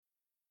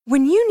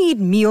When you need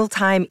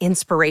mealtime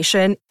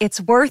inspiration,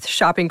 it's worth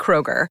shopping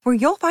Kroger, where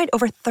you'll find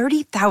over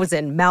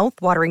 30,000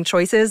 mouth-watering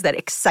choices that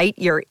excite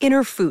your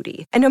inner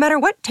foodie. And no matter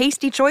what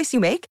tasty choice you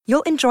make,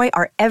 you'll enjoy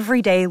our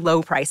everyday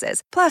low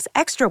prices, plus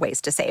extra ways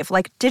to save,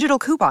 like digital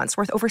coupons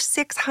worth over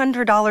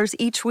 $600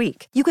 each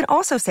week. You can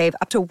also save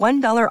up to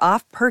 $1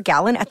 off per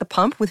gallon at the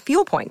pump with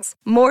fuel points.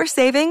 More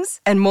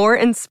savings and more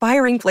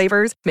inspiring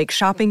flavors make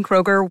shopping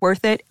Kroger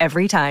worth it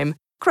every time.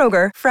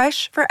 Kroger,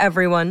 fresh for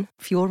everyone.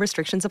 Fuel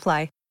restrictions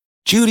apply.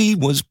 Judy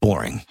was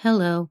boring.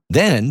 Hello.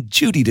 Then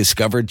Judy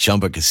discovered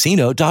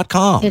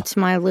ChumbaCasino.com. It's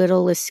my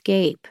little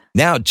escape.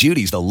 Now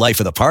Judy's the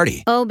life of the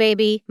party. Oh,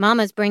 baby,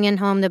 mama's bringing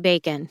home the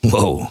bacon.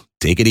 Whoa,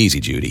 take it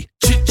easy, Judy.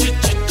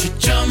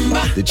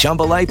 The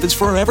Chumba life is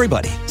for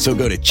everybody. So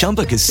go to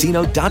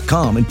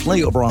ChumbaCasino.com and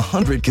play over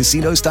 100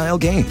 casino-style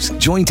games.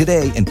 Join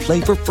today and play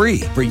for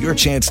free for your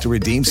chance to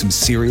redeem some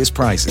serious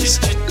prizes.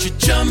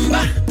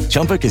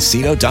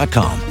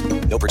 ChumbaCasino.com.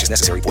 No purchase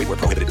necessary. Void where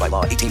prohibited by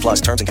law. 18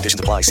 plus terms and conditions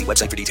apply. See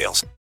website for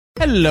details.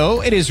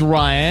 Hello, it is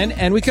Ryan,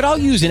 and we could all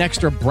use an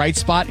extra bright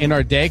spot in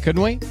our day,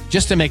 couldn't we?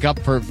 Just to make up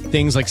for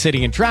things like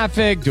sitting in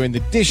traffic, doing the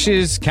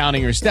dishes,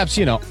 counting your steps,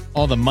 you know,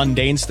 all the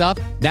mundane stuff.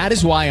 That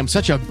is why I'm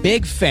such a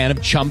big fan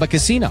of Chumba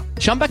Casino.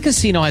 Chumba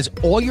Casino has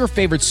all your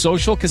favorite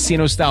social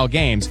casino-style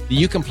games that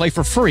you can play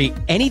for free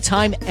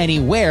anytime,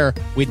 anywhere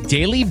with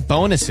daily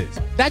bonuses.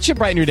 That should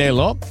brighten your day a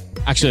little.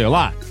 Actually, a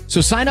lot. So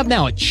sign up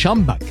now at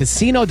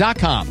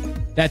ChumbaCasino.com.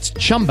 That's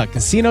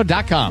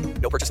ChumbaCasino.com.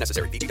 No purchase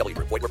necessary. VGW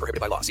Group. Void where prohibited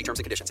by law. See terms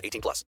and conditions.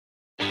 18 plus.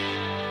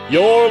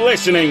 You're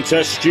listening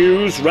to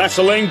Stu's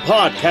Wrestling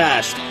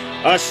Podcast,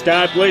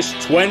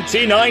 established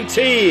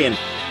 2019.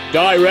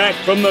 Direct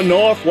from the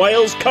North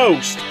Wales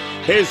coast.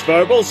 His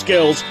verbal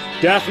skills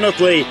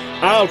definitely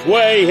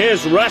outweigh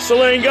his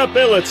wrestling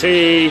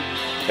ability.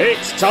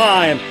 It's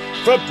time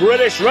for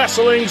British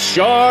Wrestling's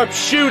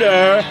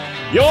sharpshooter,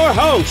 your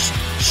host,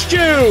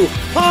 Stu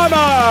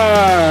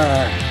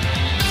Palmer.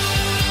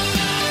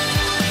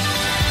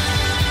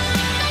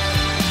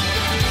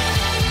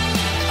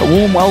 A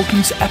warm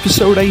welcome to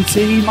episode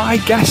 18. My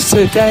guest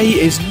today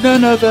is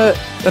none other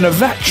than a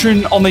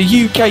veteran on the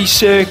UK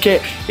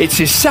circuit. It's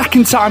his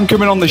second time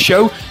coming on the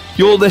show.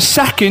 You're the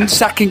second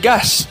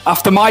guest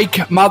after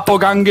Mike Mad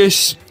Dog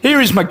Angus.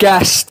 Here is my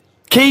guest,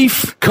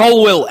 Keith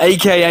Colwill,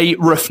 aka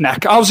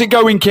Ruffneck. How's it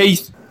going,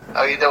 Keith?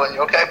 How you doing?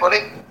 You okay, buddy?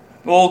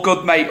 All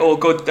good, mate, all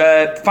good.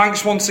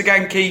 Thanks once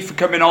again, Keith, for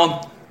coming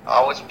on.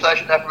 Oh, it's a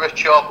pleasure, never a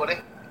chore, buddy.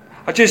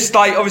 I just,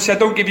 obviously I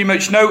don't give you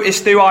much notice,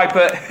 do I?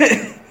 But...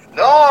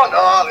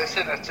 No,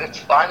 listen, it's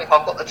fine. If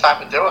I've got the time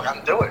to do it, I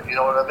can do it. You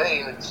know what I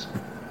mean?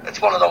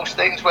 It's one of those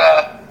things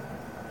where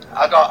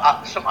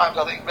sometimes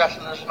I think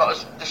wrestling is not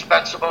as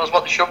dispensable as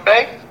what it should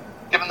be,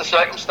 given the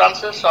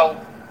circumstances. So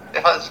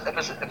if I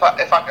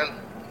can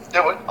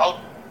do it,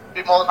 I'll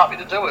be more than happy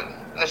to do it.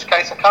 In this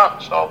case, I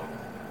can't. So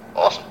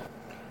awesome.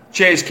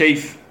 Cheers,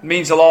 Keith.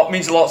 Means a lot to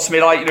me,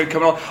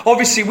 coming on.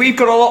 Obviously, we've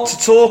got a lot to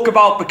talk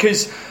about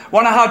because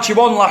when I had you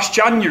on last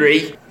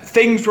January,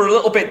 things were a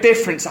little bit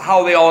different to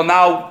how they are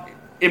now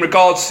in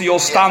regards to your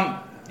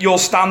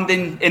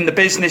standing in the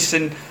business.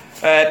 And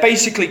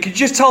basically, could you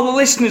just tell the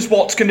listeners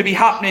what's going to be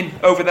happening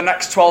over the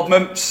next 12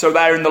 months so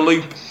they're in the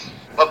loop?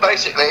 Well,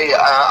 basically,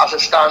 as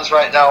it stands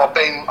right now, I've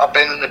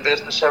been in the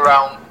business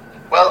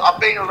I've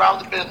been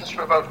around the business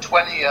for about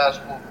 20 years.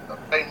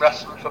 I've been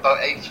wrestling for about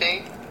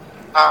 18.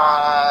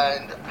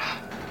 And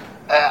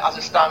as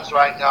it stands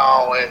right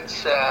now,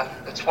 it's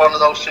one of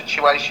those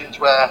situations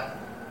where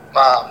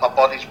my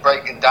body's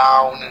breaking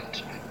down,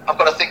 and I've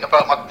got to think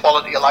about my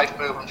quality of life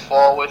moving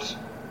forward.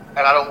 And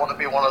I don't want to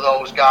be one of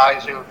those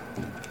guys who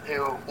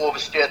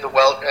overstayed the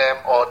welcome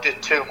or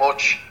did too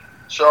much.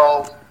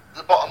 So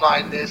the bottom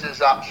line is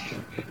that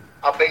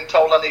I've been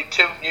told I need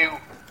two knee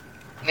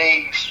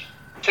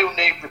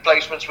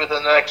replacements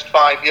within the next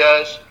 5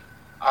 years,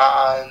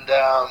 and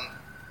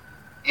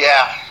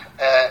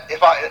if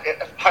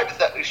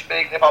hypothetically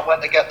speaking, if I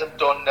went to get them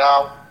done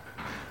now,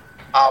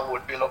 I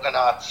would be looking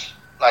at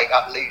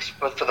least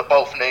for the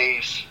both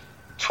knees,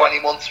 20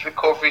 months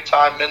recovery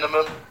time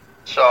minimum.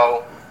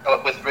 So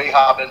with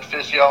rehab and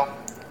physio.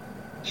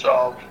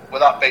 So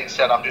with that being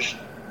said, I'm just,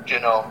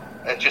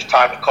 it's just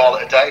time to call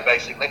it a day,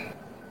 basically.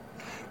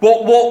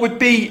 What would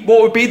be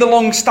the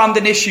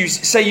long-standing issues?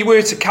 Say you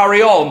were to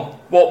carry on,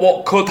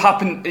 what could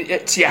happen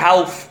to your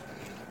health?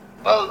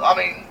 Well, I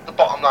mean, the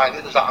bottom line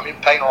is that I'm in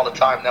pain all the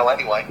time now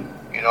anyway,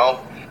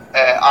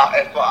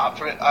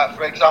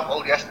 For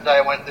example, yesterday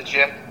I went to the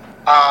gym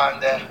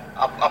and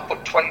I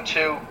put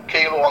 22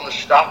 kilo on the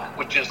stack,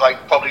 which is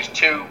like probably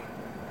two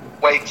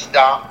weights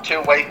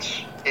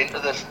into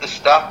the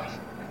stack.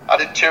 I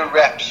did 2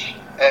 reps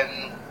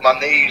and my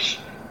knees,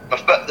 the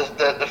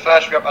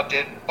first rep I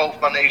did,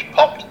 both my knees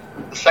popped.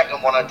 The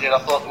second one I did, I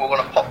thought they were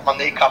going to pop, my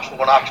kneecaps were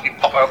going to actually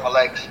pop out my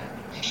legs.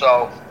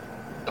 So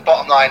the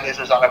bottom line is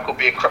that I could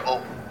be a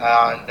cripple,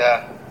 and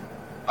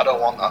I don't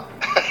want that.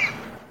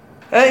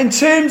 In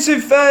terms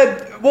of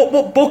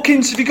what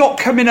bookings have you got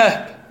coming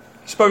up?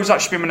 I suppose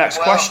that should be my next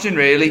question,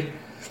 really.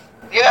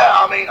 Yeah,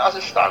 I mean, as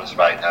it stands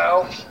right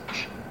now,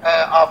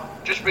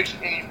 just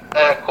recently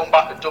come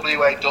back to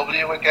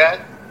WAW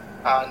again,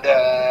 and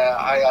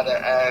I had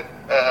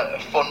a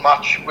fun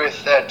match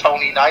with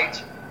Tony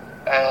Knight,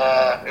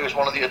 who was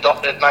one of the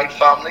adopted Knight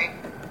family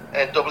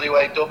at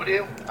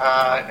WAW.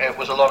 It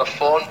was a lot of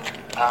fun,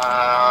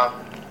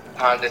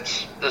 and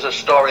there's a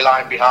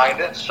storyline behind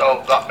it,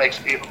 so that makes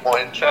it even more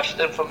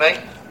interesting for me.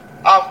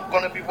 I'm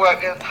going to be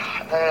working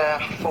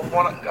for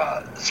one,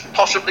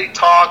 possibly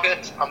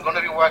Target. I'm going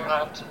to be working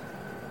at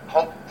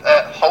Hope.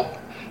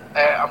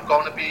 I'm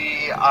going to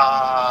be.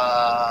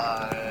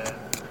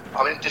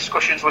 I'm in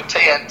discussions with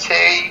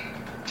TNT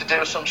to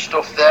do some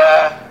stuff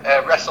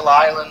there. Wrestle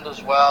Island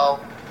as well.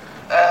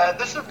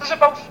 There's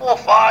about 4 or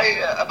 5,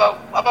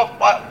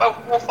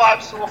 about 4 or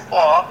 5 so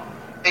far.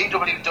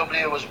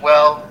 EWW as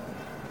well,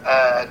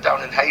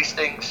 down in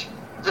Hastings.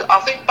 I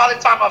think by the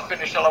time I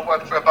finish, I'll have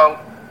worked for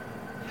about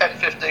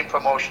 10-15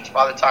 promotions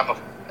by the time of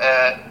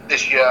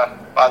this year.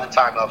 By the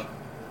time I've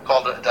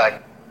called it a day.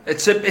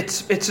 It's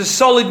a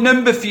solid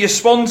number for your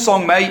swan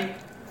song, mate.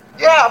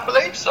 Yeah, I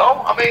believe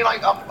so. I mean,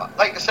 like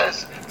I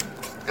says,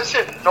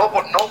 listen,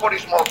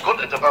 nobody's more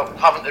gutted about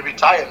having to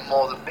retire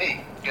more than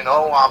me. You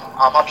know,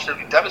 I'm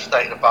absolutely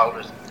devastated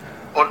about it,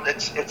 but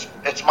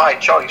it's my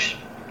choice.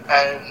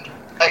 And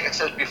like I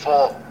said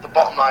before, the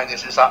bottom line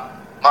is that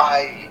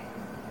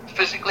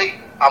physically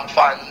I'm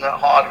finding it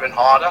harder and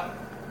harder.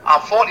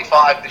 I'm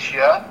 45 this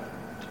year,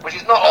 which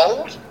is not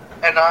old,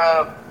 and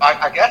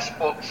I guess,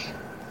 but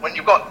when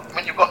you've got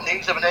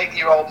needs of an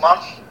 80-year-old man,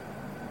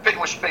 pretty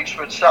much speaks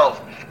for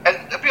itself.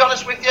 And to be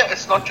honest with you,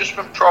 it's not just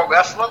from pro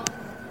wrestling.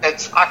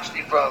 It's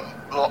actually from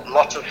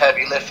lots of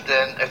heavy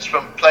lifting. It's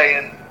from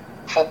playing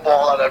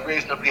football at a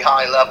reasonably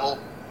high level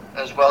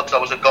as well, because I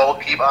was a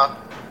goalkeeper.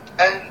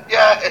 And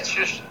yeah, it's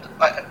just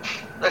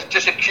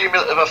a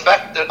cumulative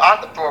effect. And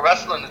the pro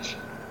wrestling,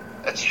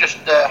 it's just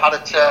had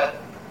its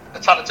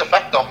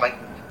effect on me.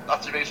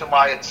 That's the reason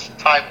why it's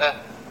time to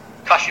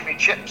cash in me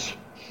chips.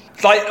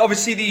 Like,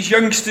 obviously, these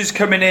youngsters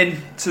coming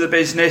in to the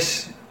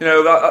business, you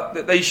know,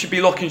 that they should be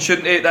looking,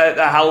 shouldn't they, at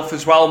their health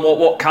as well, and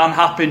what can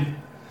happen.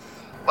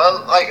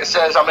 Well, like I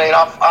says, I mean,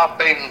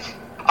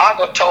 I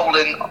got told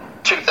in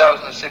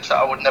 2006 that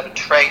I would never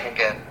train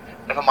again,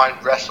 never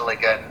mind wrestle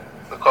again,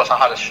 because I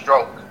had a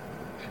stroke,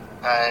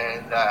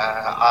 and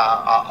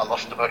I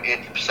lost about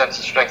 80% of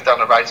strength down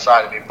the right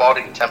side of my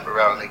body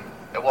temporarily.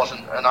 It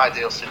wasn't an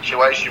ideal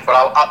situation, but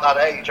at that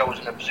age, I was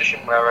in a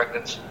position where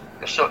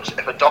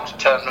if a doctor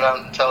turns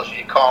around and tells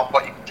you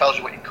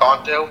what you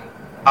can't do,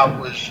 I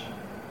was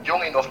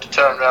young enough to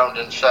turn around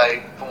and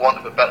say, for want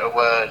of a better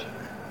word,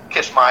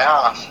 kiss my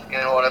ass. You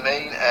know what I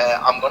mean?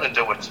 I'm going to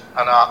do it,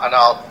 and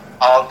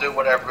I'll do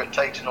whatever it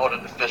takes in order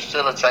to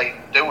facilitate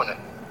doing it.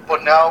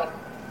 But now,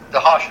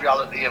 the harsh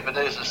reality of it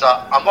is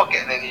that I'm not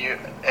getting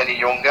any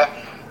younger.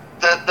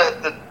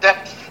 The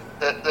depth,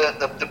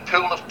 the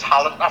pool of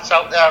talent that's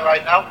out there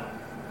right now,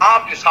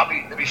 I'm just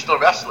happy to be still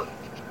wrestling.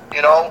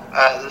 You know,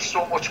 there's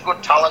so much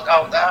good talent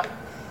out there.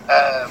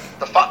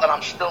 The fact that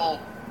I'm still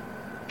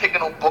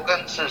picking up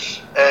bookings is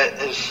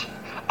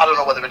I don't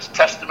know whether it's a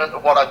testament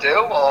of what I do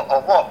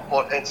or what,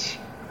 but it's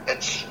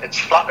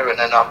flattering,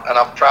 and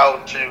I'm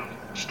proud to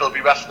still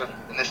be wrestling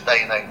in this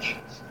day and age.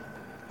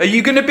 Are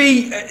you going to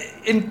be,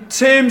 in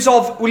terms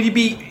of, will you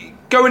be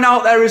going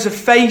out there as a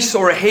face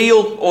or a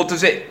heel, or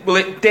will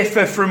it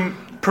differ from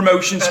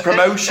promotion to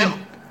promotion?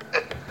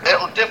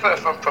 It'll differ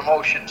from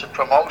promotion to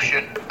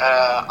promotion.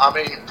 I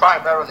mean,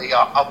 primarily,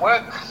 I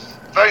work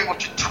very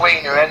much a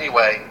tweener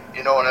anyway.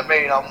 You know what I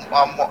mean? I'm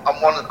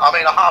one.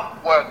 I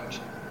have worked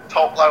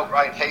top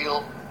outright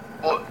heel,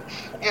 but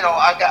you know,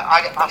 I get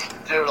asked to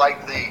do like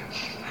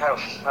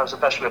how's the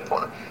best way of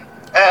putting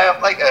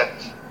it? Like a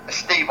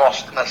Steve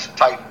Austin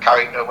type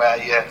character where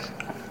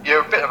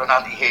you're a bit of an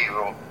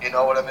anti-hero. You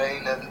know what I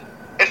mean? And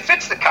it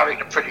fits the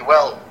character pretty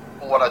well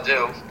for what I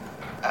do.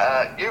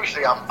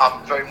 Usually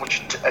I'm very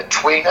much a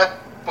tweener,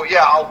 but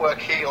yeah, I'll work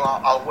heel,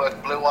 I'll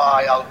work blue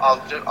eye,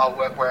 I'll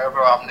work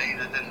wherever I'm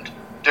needed and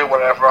do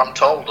whatever I'm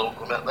told.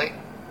 Ultimately,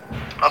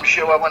 I'm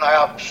sure when I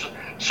have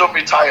some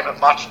retirement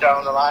match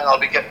down the line, I'll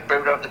be getting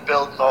booed out the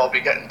building, or I'll be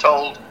getting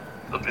told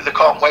they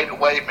can't wait to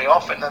wave me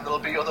off, and then there'll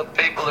be other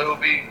people who will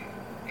be,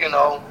 you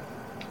know,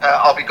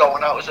 I'll be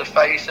going out as a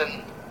face,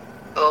 and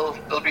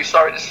they'll be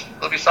sad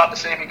to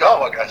see me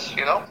go, I guess,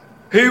 you know.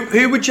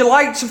 Who would you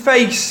like to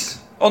face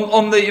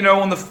on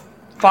the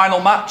final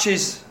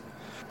matches?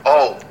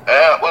 Oh,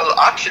 well,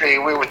 actually,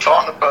 we were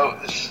talking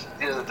about this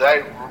the other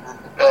day.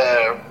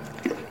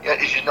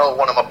 As you know,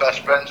 one of my best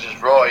friends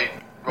is Roy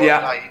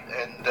Knight,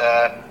 and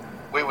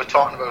we were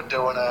talking about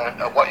doing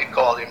a what you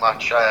call it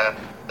match.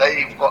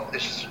 They've got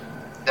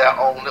their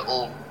own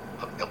little.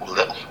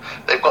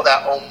 They've got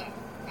their own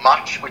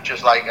match, which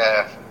is like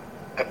a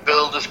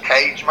builder's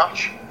cage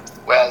match,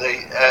 where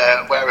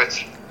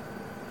it's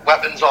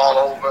weapons all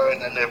over,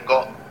 and then they've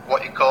got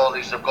what you call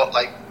they've got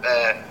like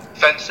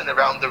fencing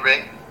around the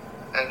ring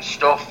and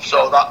stuff.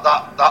 So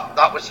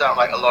that would sound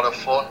like a lot of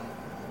fun.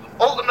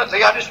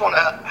 Ultimately, I just want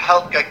to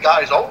help get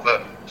guys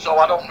over, so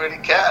I don't really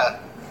care.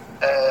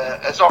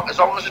 As long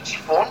as it's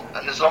fun,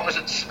 and as long as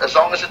it's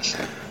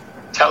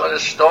telling a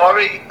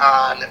story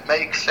and it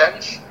makes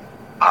sense,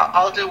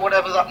 I'll do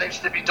whatever that needs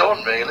to be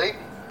done, really.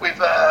 I've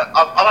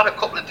had a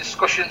couple of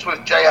discussions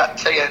with Jay at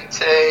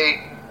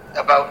TNT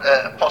about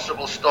a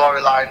possible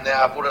storyline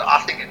there, but I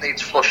think it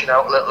needs flushing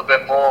out a little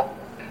bit more.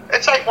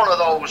 It's like one of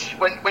those,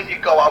 when you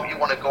go out, you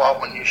want to go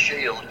out on your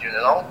shield, you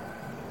know?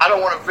 I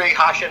don't want to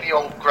rehash any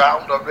old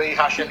ground or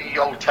rehash any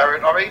old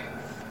territory.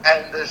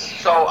 And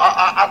so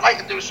I'd like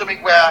to do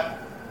something where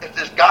if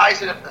there's guys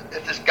who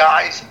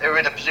are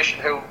in a position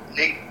who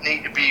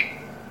need to be,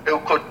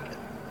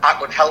 I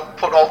could help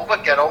put over,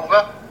 get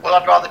over, well,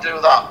 I'd rather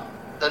do that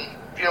than,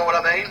 you know what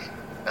I mean?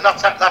 And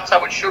that's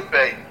how it should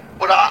be.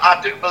 But I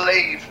do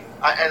believe,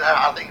 and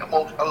I think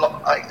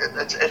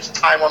it's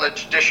time-honoured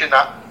tradition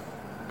that,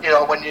 you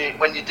know, when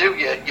you do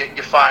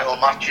your final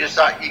matches,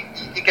 that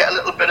you get a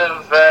little bit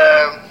of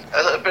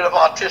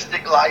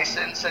artistic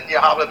license, and you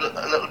have a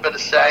little bit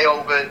of say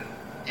over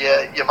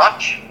your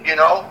match. You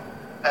know,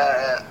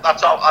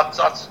 that's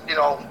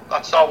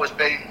always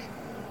been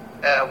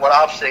what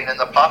I've seen in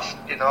the past.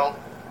 You know,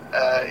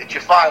 it's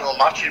your final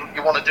match.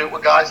 You want to do it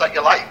with guys that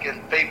you like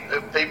and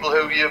people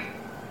who you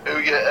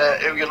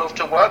love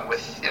to work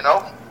with. You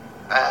know,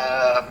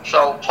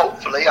 so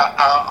hopefully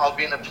I'll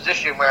be in a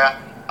position where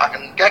I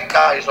can get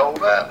guys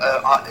over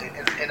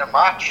in a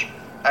match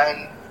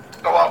and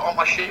go out on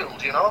my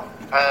shield, you know.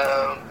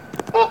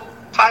 But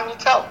time will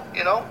tell,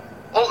 you know.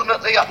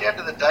 Ultimately, at the end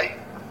of the day,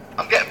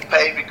 I'm getting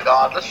paid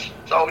regardless.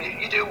 So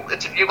you've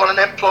got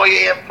an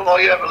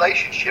employee-employer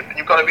relationship, and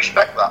you've got to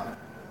respect that. Do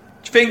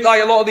you think,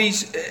 like, a lot of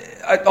these,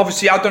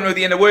 obviously I don't know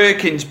the inner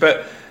workings,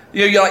 but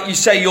you know, like you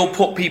say, you'll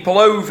put people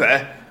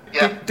over.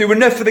 Yeah. Do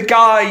enough of the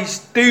guys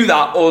do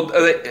that, or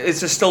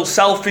is there still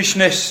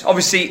selfishness?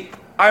 Obviously,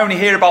 I only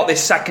hear about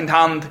this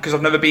second-hand because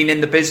I've never been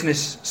in the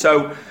business.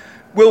 So,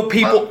 will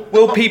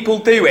people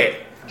do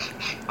it?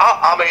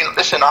 I mean,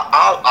 listen,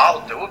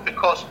 I'll do it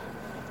because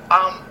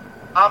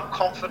I'm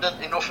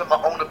confident enough in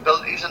my own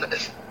abilities, and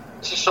this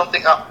is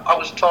something I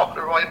was talking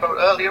to Roy about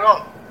earlier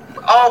on.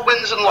 Are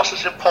wins and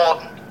losses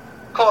important?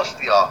 Of course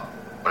they are.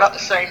 But at the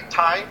same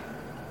time,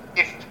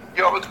 if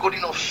you're a good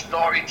enough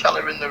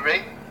storyteller in the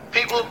ring,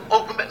 people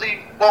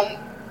ultimately won't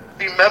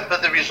remember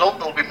the result,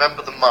 they'll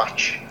remember the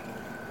match.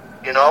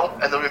 You know,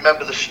 and they'll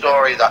remember the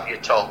story that you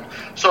told.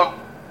 So,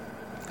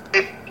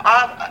 if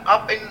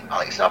I've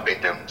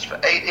been doing this for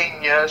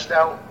 18 years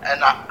now,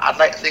 and I'd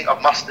like to think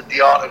I've mastered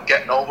the art of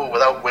getting over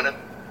without winning.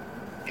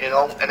 You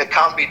know, and it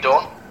can be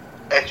done.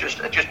 It just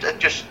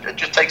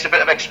takes a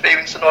bit of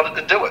experience in order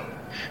to do it.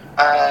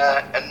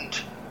 And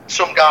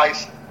some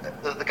guys,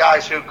 the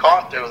guys who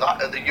can't do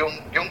that, are the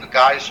younger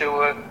guys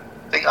who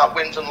think that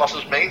wins and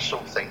losses mean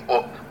something.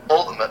 But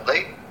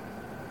ultimately,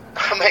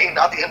 I mean,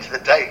 at the end of the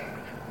day,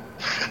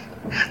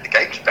 the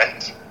game's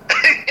bent.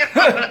 You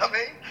know what I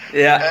mean?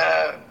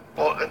 Yeah.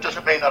 But it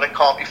doesn't mean that it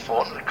can't be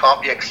fun, and it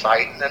can't be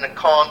exciting, and it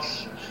can't,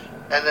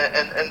 and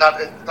that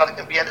it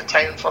can be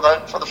entertaining for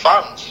the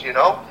fans. You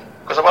know,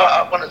 because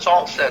when it's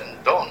all said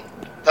and done,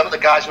 them are the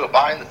guys who are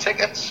buying the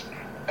tickets,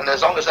 and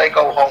as long as they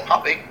go home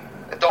happy,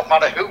 it don't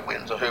matter who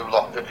wins or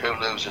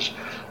who loses.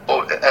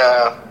 But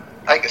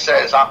like I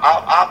say,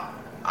 I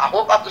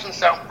hope that doesn't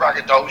sound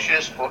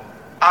braggadocious, but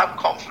I'm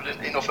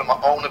confident enough in my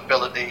own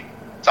ability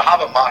to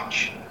have a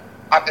match.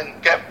 I can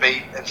get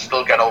beat and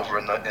still get over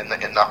in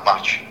that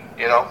match,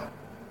 you know.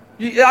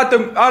 I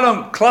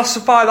don't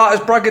classify that as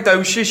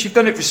braggadocious. You've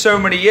done it for so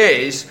many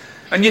years,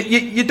 and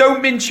you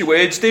don't mince your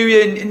words, do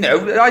you? You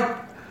know,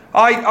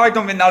 I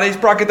don't think that is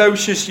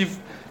braggadocious.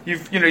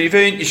 You've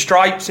earned your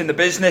stripes in the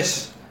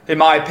business, in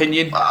my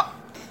opinion. I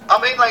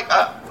mean, like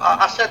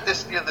I said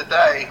this the other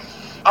day.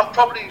 I'm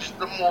probably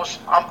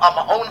I'm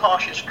my own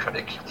harshest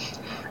critic,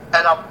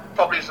 and I'm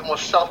probably the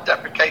most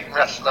self-deprecating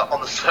wrestler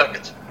on the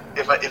circuit,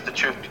 if the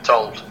truth be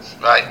told,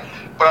 right?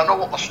 But I know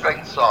what my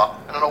strengths are,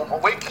 and I know what my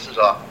weaknesses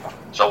are.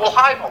 So I'll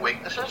hide my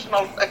weaknesses, and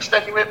I'll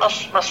extenuate my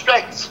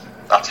strengths.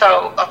 That's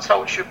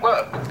how it should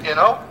work, you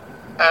know?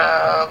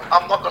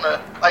 I'm not going to,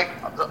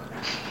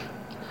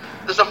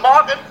 there's a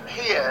market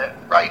here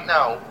right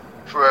now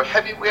for a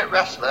heavyweight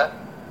wrestler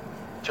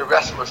to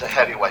wrestle as a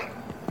heavyweight.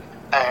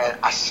 And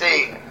I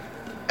see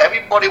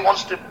everybody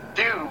wants to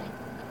do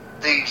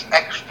these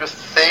extra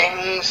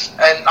things,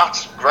 and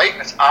that's great,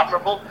 it's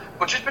admirable,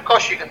 but just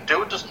because you can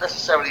do it doesn't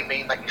necessarily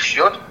mean that you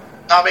should.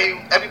 I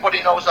mean,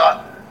 everybody knows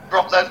that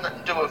Brock Lesnar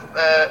can do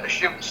a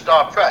shooting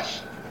star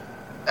press.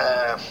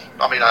 I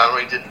mean, I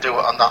really didn't do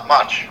it on that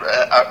match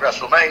at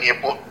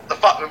WrestleMania, but the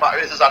fact of the matter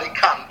is that he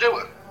can do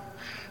it.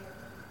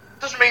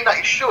 Doesn't mean that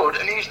he should,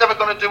 and he's never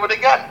going to do it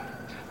again.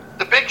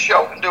 The Big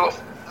Show can do a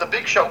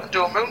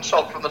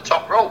moonsault from the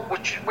top rope,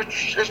 which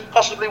is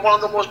possibly one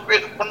of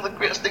the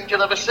greatest things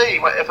you'll ever see.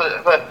 If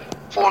a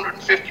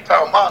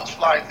 450-pound man's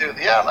flying through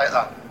the air like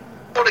that.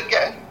 But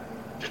again,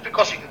 just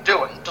because he can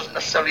do it doesn't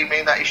necessarily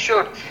mean that he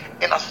should.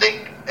 And I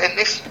think in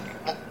this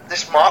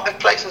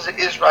marketplace as it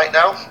is right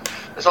now,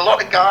 there's a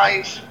lot of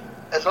guys,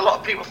 there's a lot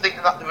of people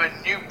thinking that they're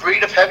a new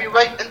breed of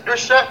heavyweight, and to a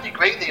certain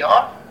degree they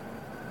are.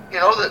 You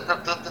know,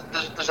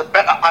 there's a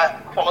better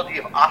quality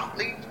of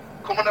athlete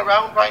coming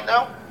around right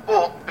now.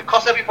 But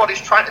because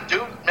everybody's trying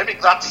to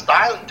mimic that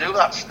style and do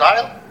that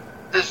style,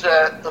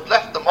 they've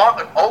left the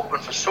market open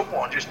for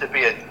someone just to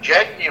be a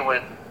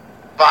genuine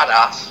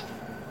badass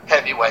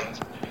heavyweight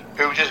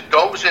who just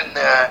goes in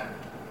there,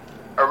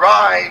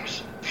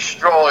 arrives,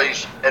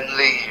 destroys, and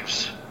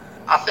leaves.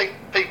 I think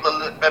people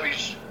are maybe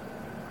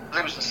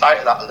losing sight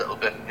of that a little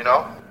bit, you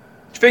know?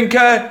 Do you think,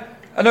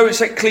 I know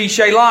it's a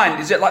cliche line,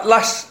 is it like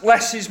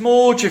less is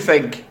more, do you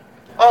think?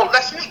 Oh,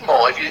 less is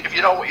more if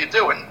you know what you're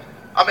doing.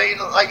 I mean,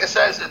 like I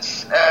says,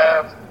 it's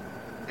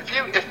if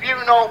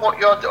you know what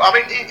you're doing. I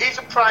mean, he's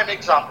a prime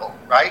example,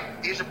 right?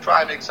 He's a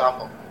prime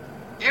example.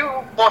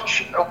 You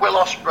watch a Will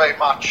Ospreay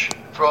match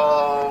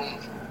from,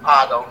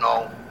 I don't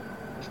know,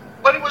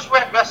 when he was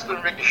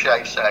wrestling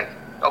Ricochet, say,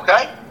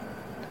 okay?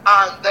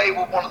 And they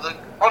were one of the,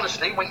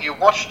 honestly, when you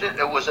watched it,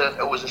 it was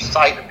a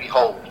sight to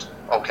behold,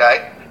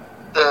 okay?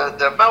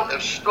 The amount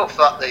of stuff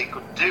that they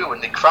could do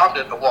and they crammed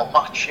into one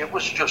match, it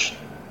was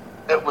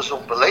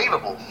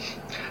unbelievable.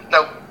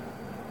 Now,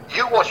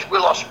 you watch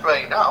Will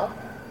Ospreay now,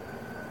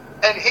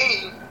 and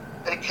he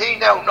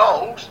now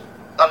knows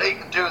that he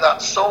can do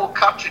that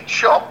soul-catching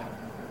chop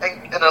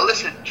and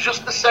elicit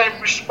just the same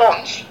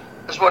response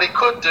as what he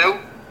could do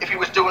if he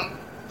was doing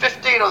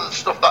 15 other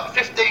stuff, that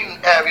 15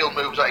 aerial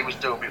moves that he was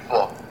doing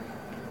before.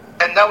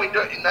 And now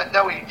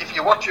if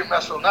you watch him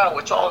wrestle now,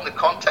 it's all in the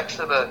context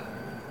of a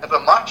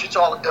match. It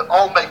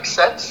all makes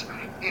sense.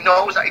 He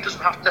knows that he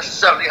doesn't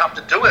necessarily have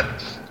to do it.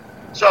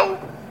 So,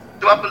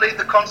 do I believe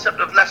the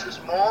concept of less is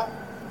more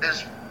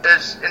is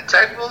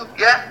integral?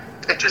 Yeah,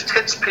 it just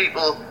hits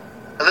people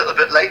a little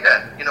bit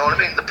later. You know what I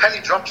mean? The penny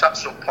drops at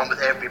some point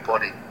with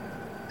everybody.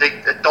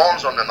 It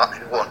dawns on them that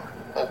one.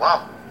 Oh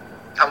wow,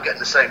 I'm getting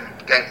the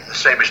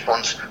same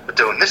response for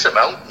doing this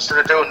amount instead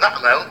of doing that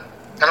amount,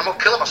 and I'm not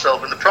killing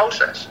myself in the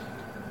process.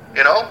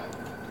 You know,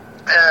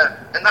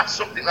 and that's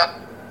something that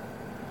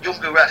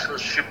younger wrestlers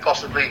should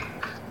possibly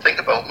think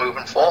about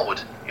moving forward.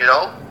 You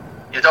know,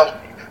 you don't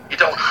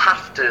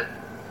have to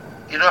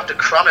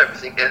cram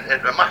everything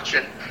into a match.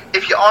 And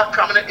if you are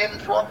cramming it in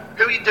for,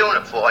 who are you doing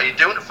it for? Are you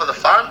doing it for the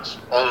fans,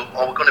 or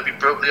we're going to be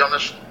brutally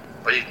honest,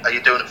 or are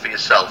you doing it for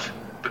yourself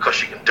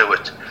because you can do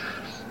it?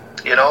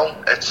 You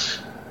know, that's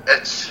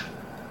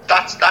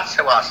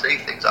how I see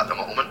things at the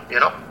moment. You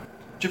know.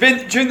 Do you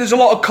think there's a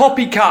lot of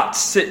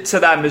copycats to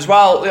them as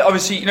well?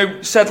 Obviously, you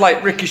know, said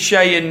like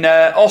Ricochet and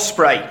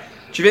Ospreay.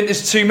 Do you think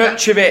there's too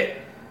much of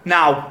it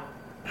now?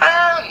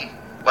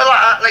 Well,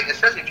 like I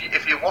said,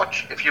 if you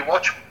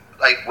watch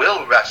like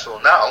Will wrestle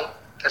now,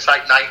 it's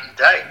like night and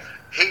day.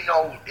 He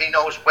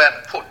knows where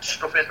to put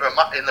stuff into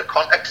in the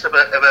context of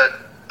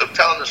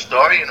telling a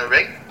story in a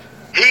ring.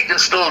 He'll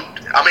still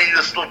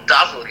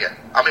dazzle you.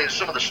 I mean,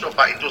 some of the stuff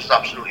that he does is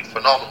absolutely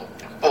phenomenal.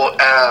 But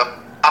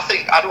I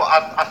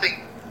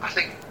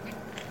think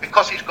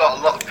because he's got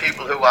a lot of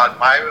people who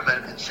admire him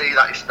and see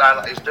that his style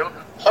that he's doing,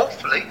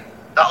 hopefully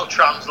that'll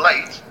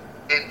translate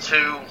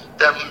into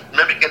them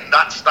mimicking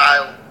that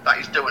style that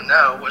he's doing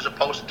now, as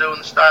opposed to doing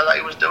the style that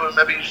he was doing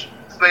maybe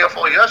 3 or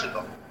 4 years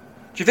ago.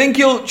 Do you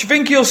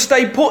think he'll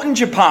stay put in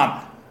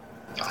Japan?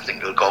 I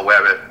think he'll go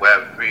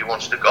wherever he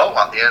wants to go.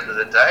 At the end of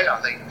the day,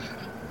 I think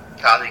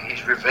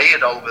he's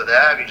revered over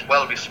there. He's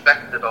well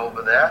respected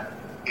over there.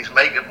 He's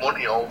making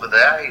money over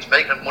there. He's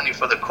making money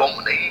for the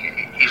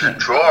company. He's a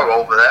draw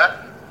over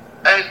there,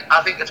 and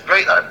I think it's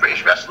great that a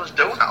British wrestler's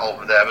doing that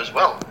over there as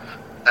well.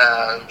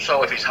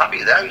 So if he's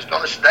happy there, he's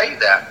going to stay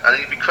there, and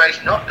he'd be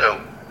crazy not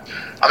to.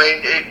 I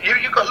mean,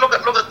 you got look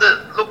at.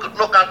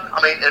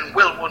 I mean, and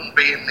Will wouldn't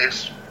be in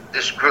this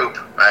group,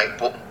 right?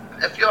 But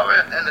if you're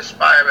an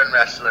aspiring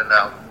wrestler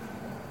now,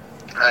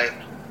 right,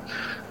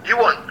 you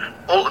want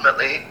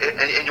ultimately,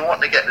 and you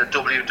want to get the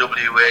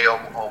WWE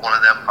or one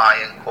of them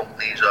high-end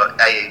companies or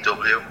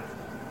AEW.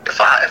 If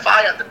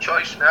I had the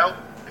choice now,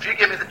 if you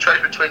give me the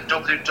choice between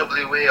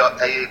WWE or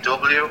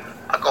AEW,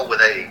 I'd go with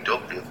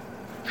AEW.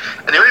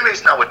 And the only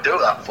reason I would do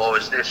that for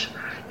is this: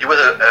 you're with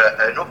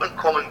an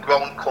up-and-coming,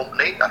 growing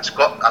company that's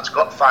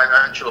got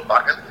financial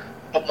backing,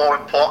 but more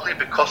importantly,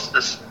 because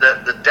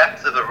the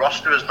depth of the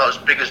roster is not as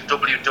big as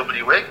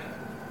WWE,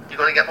 you're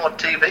going to get more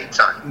TV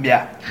time.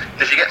 Yeah.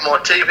 And if you get more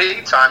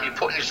TV time, you're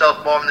putting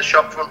yourself more in the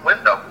shop front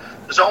window.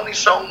 There's only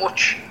so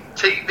much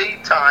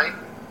TV time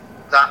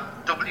that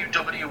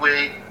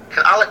WWE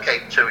can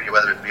allocate to you,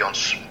 whether it be on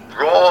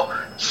Raw,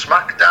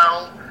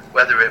 SmackDown,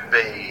 whether it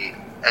be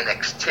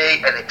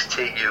NXT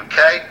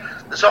UK.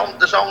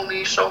 There's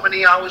only so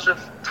many hours of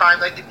time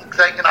they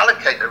can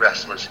allocate to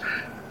wrestlers.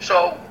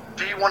 So,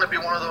 do you want to be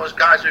one of those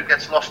guys who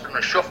gets lost in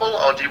the shuffle,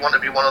 or do you want to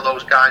be one of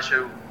those guys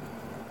who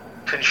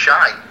can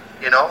shine,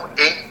 you know,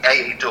 in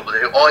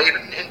AEW or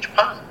even in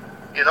Japan?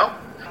 You know,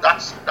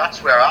 that's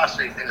where I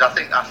see things. I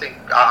think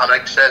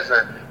Alex says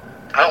I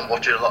don't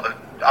watch it a lot.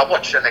 I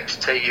watch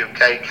NXT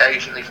UK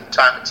occasionally from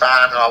time to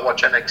time, and I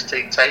watch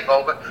NXT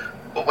Takeover.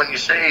 But when you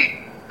see,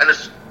 and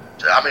it's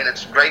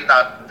great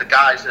that the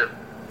guys have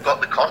got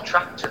the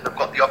contract and they've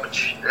got the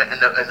opportunity, and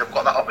they've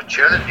got that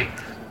opportunity.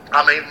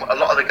 I mean, a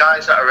lot of the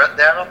guys that are out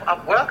there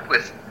I've worked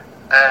with,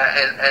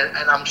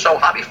 and I'm so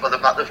happy for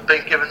them that they've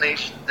been given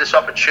this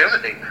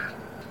opportunity.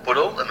 But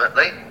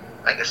ultimately,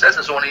 like I said,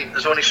 there's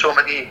only so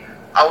many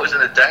hours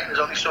in a day, and there's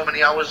only so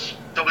many hours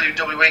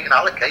WWE can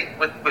allocate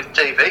with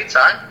TV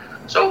time.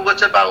 So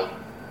it's about,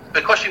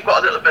 because you've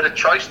got a little bit of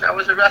choice now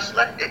as a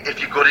wrestler, if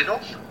you're good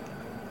enough,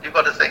 you've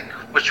got to think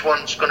which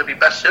one's going to be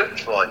best suited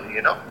for you,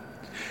 you know?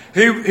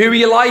 Who are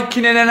you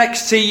liking in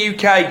NXT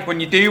UK when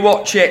you do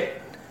watch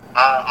it?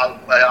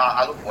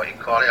 I love what you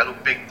call it. I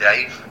love Big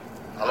Dave.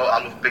 I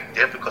love Big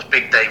Dave because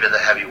Big Dave is a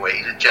heavyweight.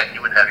 He's a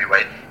genuine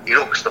heavyweight. He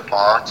looks the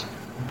part.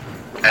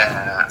 And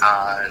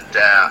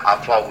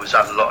I've always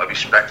had a lot of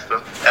respect for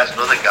him. There's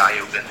another guy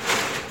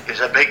he's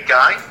a big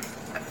guy,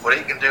 but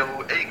he can do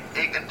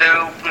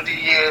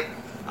bloody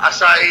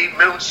acai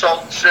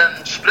moonsaults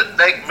and split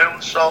leg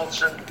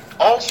moonsaults and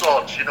all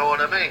sorts. You know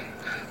what I mean?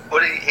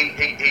 But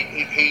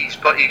he's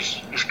got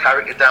his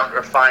character down to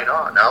a fine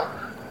art now.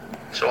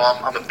 So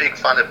I'm a big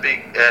fan of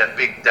Big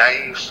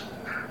Dave's.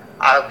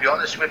 I'll be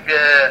honest with you.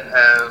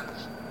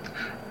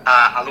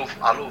 I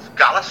love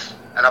Gallus,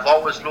 and I've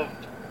always loved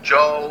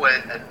Joe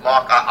and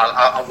Mark.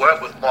 I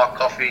worked with Mark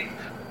Coffey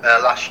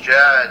last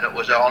year, and it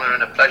was an honour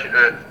and a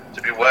pleasure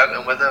to be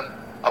working with him.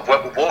 I've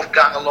worked with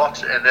Wolfgang a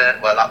lot, and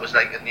that was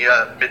like in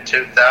the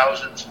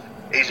mid-2000s.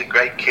 He's a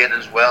great kid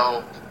as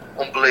well,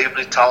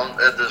 unbelievably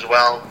talented as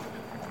well.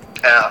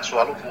 So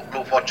I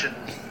love watching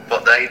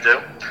what they do.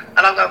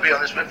 And I'm going to be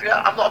honest with you,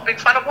 I'm not a big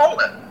fan of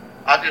Walter.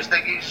 I just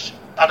think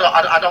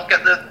I don't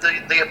get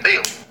the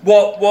appeal.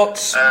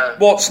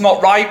 What's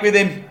not right with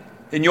him,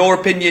 in your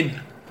opinion?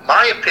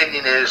 My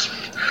opinion is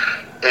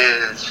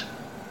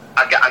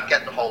I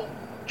get the whole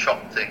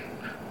chop thing,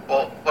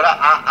 but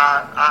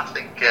I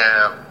think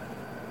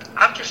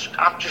I'm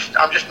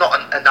just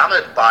not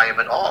enamoured by him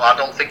at all. I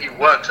don't think he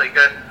works like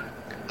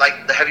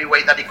the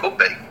heavyweight that he could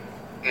be.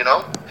 You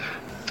know,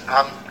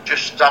 I'm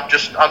just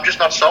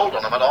not sold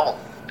on him at all.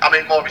 I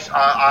mean,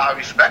 I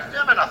respect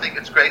him, and I think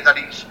it's great that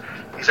he's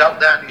out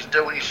there and he's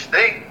doing his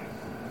thing.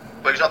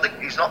 But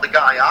he's not the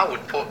guy I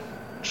would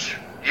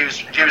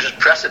use as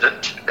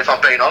precedent, if I'm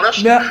being honest.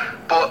 Yeah.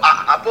 But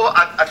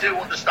I do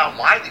understand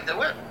why they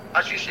do it.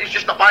 It's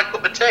just not my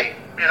cup of tea,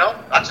 you know.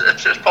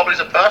 It's probably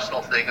a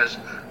personal thing, as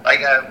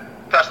like a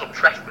personal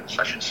preference,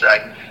 I should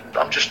say.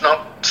 I'm just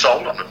not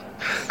sold on them.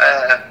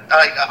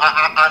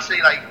 I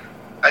see like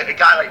a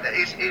guy like that.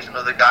 He's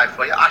another guy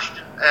for you,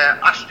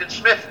 Ashton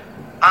Smith.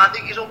 I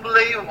think he's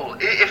unbelievable.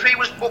 If he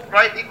was booked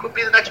right, he could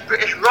be the next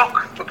British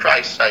Rock, for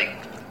Christ's sake.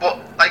 But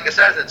like I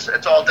said, it's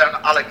all down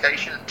to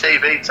allocation and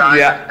TV time.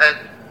 Yeah.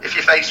 And if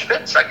your face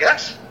fits, I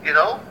guess, you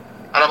know.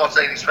 And I'm not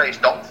saying his face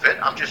don't fit.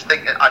 I'm just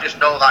thinking. I just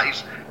know that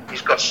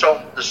he's got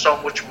there's so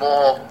much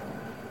more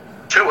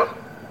to him,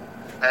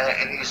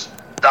 and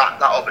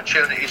that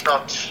opportunity is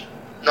not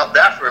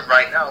there for him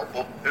right now.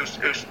 But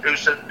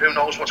who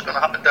knows what's going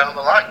to happen down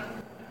the line?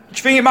 Do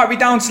you think it might be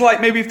down to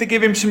like maybe if they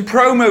give him some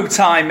promo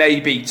time,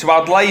 maybe to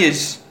add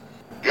layers?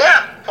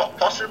 Yeah,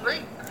 possibly.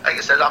 Like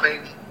I said, I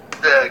mean,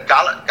 the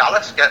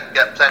Gallus get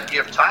plenty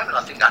of time, and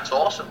I think that's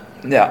awesome.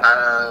 Yeah.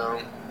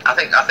 I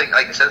think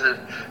like I said,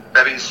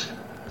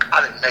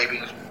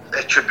 maybe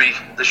there should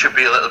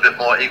be a little bit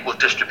more equal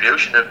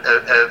distribution of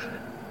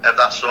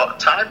that sort of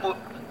time. But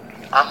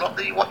I'm not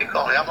the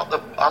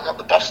I'm not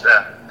the boss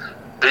there.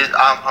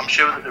 I'm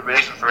sure there's a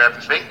reason for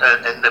everything,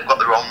 and they've got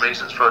their own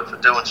reasons for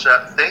doing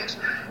certain things.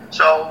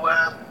 So,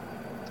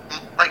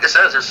 like I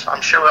said,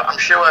 I'm sure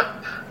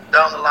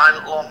down the line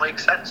it'll all make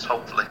sense,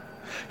 hopefully.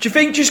 Do you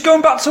think, just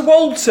going back to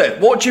Walter,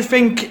 what do you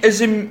think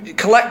as in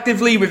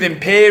collectively with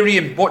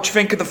Imperium? What do you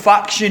think of the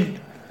faction?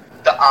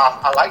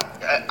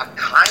 I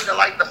kind of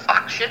like the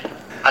faction.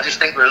 I just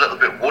think we're a little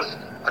bit wooden.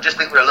 I just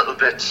think we're a little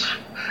bit.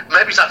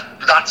 Maybe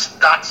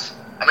that's.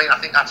 I mean, I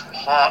think that's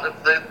part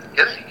of the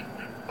gimmick.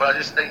 But I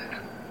just think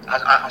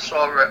I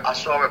saw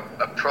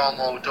a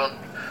promo done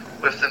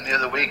with them the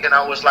other week, and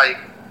I was like,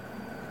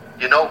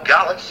 you know,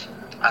 Gallus.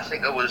 I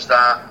think it was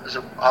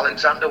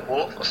Alexander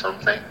Wolf or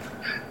something,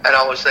 and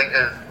I was thinking,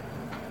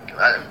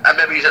 and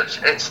maybe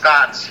it's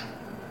that.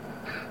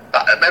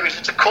 Maybe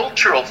it's a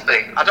cultural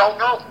thing. I don't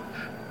know,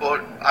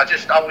 but I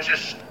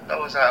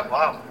was like,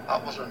 wow,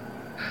 that wasn't.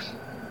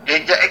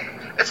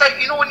 It's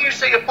like, you know, when you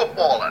see a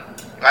footballer,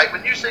 right?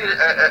 When you see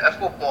a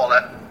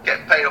footballer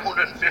getting paid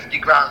 150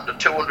 grand or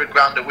 200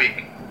 grand a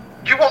week,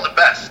 you want the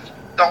best,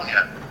 don't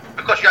you?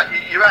 Because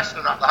you're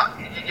wrestling at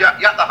you're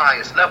at the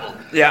highest level.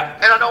 Yeah.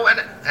 And I know, and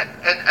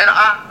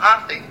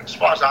I think, as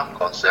far as I'm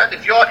concerned,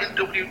 if you're in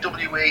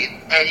WWE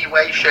in any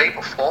way, shape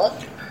or form,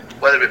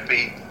 whether it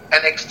be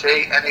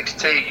NXT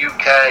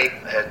UK,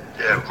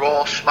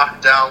 Raw,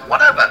 SmackDown,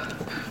 whatever,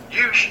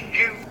 you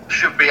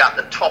should be at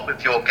the top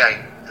of your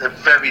game, the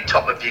very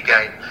top of your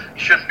game.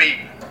 You shouldn't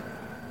be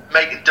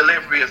making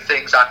delivery of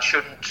things that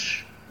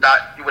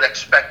you would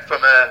expect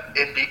from a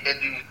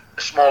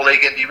small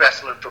league indie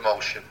wrestling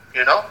promotion.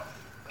 You know,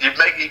 you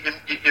learn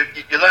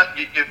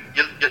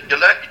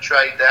your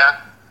trade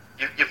there.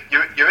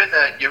 You're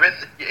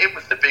in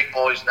with the big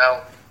boys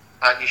now,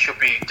 and you should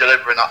be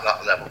delivering at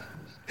that level.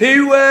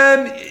 Who,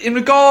 in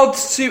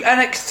regards to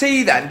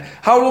NXT then,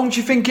 how long do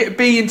you think it'd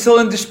be until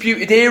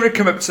Undisputed Era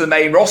come up to the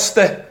main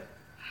roster?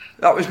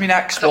 That was my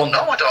next one. No,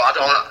 I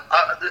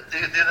don't.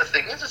 The other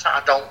thing is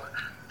I don't.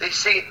 They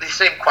seem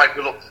quite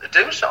reluctant to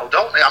do so,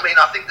 don't they? I mean,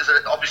 I think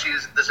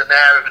there's an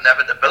air of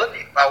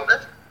inevitability about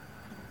it.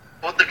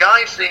 But the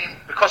guys seem,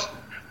 because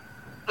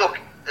look,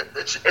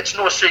 it's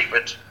no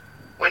secret.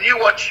 When you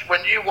watch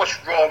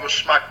Raw or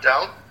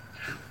SmackDown,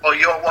 or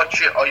you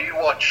watch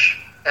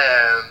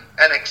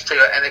NXT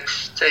or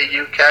NXT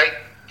UK,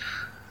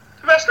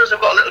 the wrestlers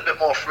have got a little bit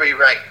more free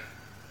reign.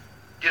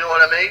 Do you know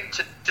what I mean?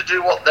 To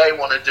do what they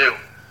want to do,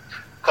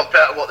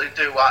 compared to what they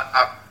do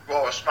at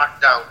Raw or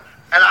SmackDown.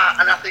 And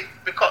I think,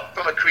 because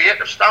from a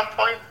creative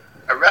standpoint,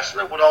 a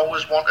wrestler would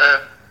always want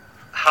to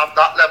have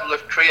that level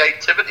of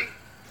creativity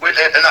and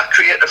that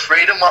creative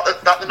freedom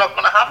that they're not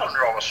going to have on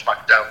Raw or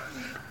SmackDown.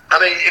 I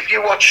mean, if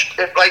you watch,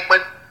 like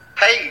when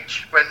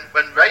Paige,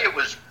 when Rhea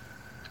was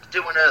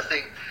doing her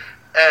thing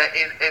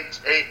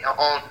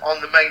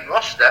on the main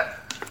roster,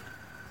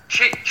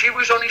 she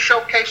was only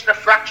showcasing a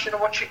fraction of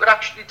what she could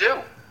actually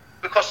do,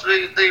 because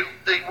they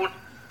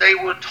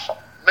would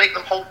make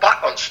them hold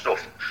back on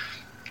stuff.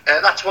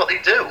 And that's what they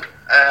do.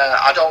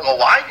 I don't know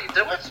why they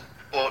do it,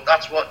 but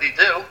that's what they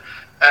do.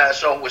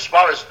 So as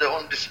far as the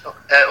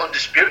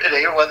undisputed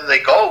here, whether they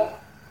go,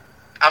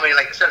 I mean,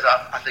 like I said,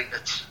 I think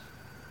it's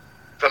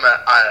from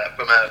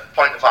a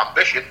point of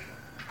ambition,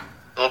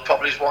 they'll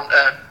probably want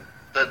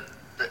they're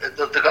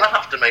going to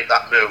have to make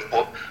that move,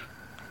 but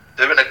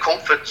they're in a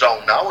comfort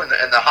zone now, and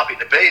they're happy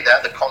to be there.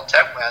 They're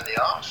content where they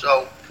are.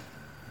 So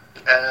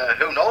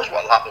who knows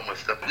what will happen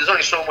with them? There's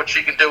only so much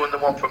you can do in the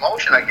one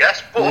promotion, I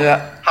guess. But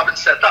having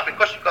said that,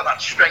 because you've got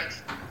that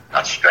strength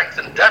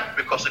and depth,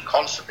 because they're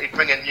constantly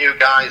bringing new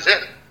guys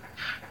in,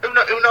 who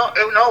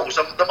knows?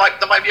 They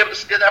might be able to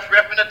stay there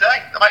forever and a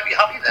day. They might be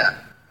happy there.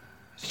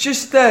 It's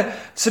just,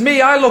 to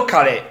me, I look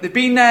at it, they've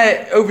been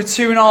there over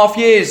 2.5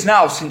 years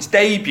now since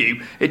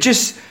debut. It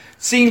just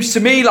seems to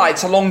me like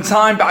it's a long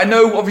time, but I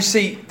know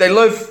obviously they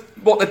love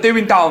what they're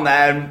doing down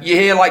there, and you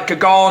hear like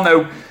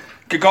Gargano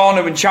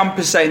and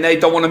Ciampa saying they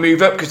don't want to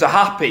move up because they're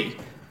happy.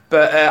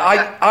 But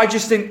I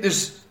just think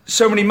there's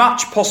so many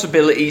match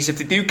possibilities. If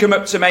they do come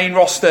up to main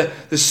roster,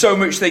 there's so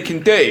much they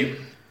can do.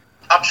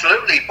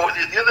 Absolutely, but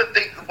the other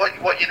thing,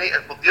 what you need,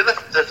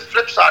 the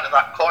flip side of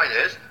that coin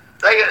is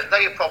they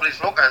are probably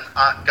looking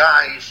at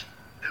guys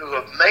who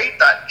have made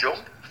that jump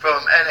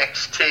from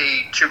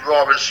NXT to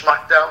Raw and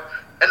SmackDown,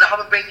 and they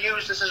haven't been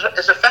used as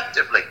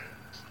effectively.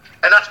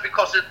 And that's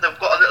because they've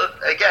got a little,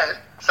 again,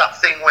 it's that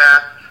thing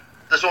where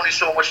there's only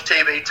so much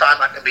TV time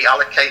that can be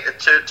allocated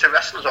to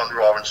wrestlers on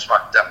Raw and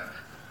SmackDown.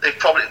 They've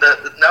probably,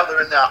 now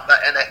they're in that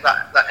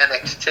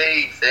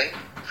NXT thing,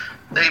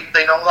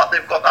 they know that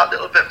they've got that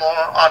little bit more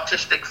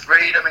artistic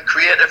freedom and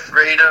creative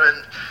freedom,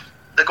 and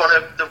they're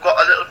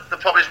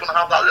probably going to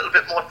have that little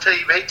bit more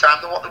TV time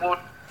than what they would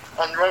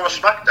on Raw or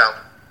SmackDown.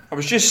 I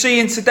was just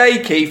seeing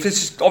today, Keith,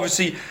 this is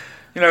obviously,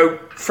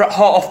 hot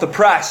off the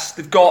press.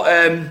 They've got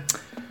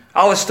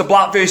Aleister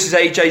Black versus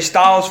AJ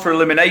Styles for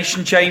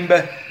Elimination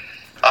Chamber.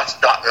 That's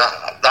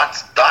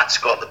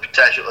got the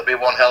potential to be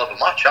one hell of a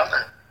match,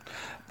 hasn't it?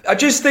 I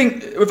just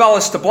think with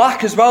Aleister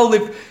Black as well,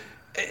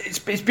 it's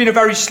been a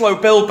very slow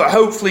build, but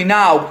hopefully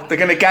now they're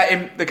going to get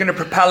him. They're going to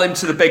propel him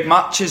to the big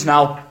matches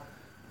now.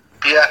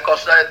 Yeah,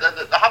 because they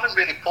haven't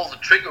really pulled the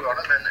trigger on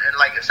him, and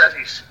like I said,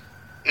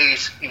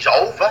 he's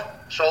over.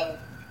 So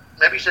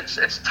maybe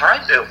it's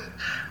time to.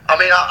 I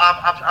mean,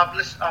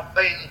 I've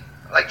been,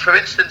 like, for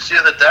instance, the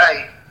other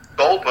day,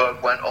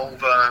 Goldberg went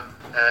over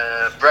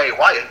Bray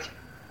Wyatt.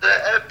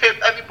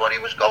 Everybody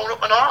was going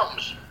up in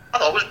arms. I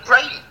thought it was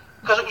great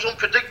because it was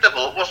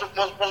unpredictable. It wasn't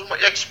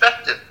what you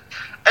expected.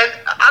 And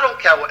I don't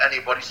care what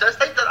anybody says.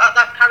 That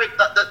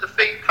character, the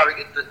Fiend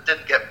character,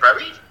 didn't get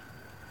buried.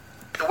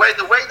 The way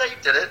they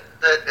did it,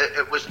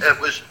 it was that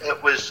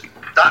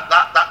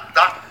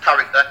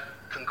character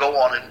can go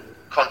on and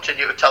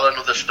continue to tell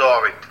another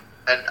story.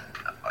 And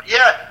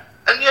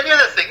and the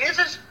other thing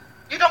is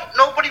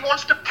nobody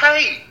wants to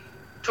pay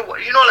to,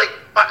 like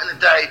back in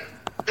the day,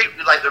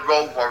 people like the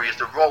Road Warriors.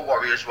 The Road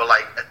Warriors were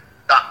like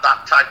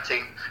that tag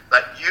team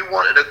that you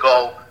wanted to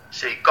go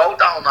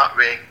down that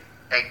ring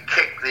and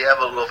kick the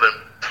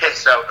ever-loving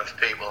piss out of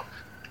people.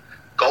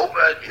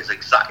 Goldberg is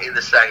exactly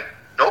the same.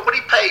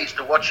 Nobody pays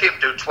to watch him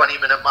do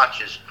 20-minute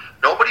matches.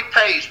 Nobody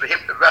pays for him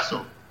to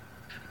wrestle.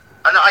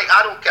 And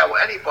I don't care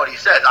what anybody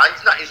says.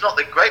 He's not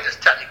the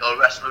greatest technical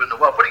wrestler in the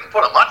world, but he can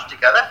put a match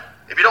together.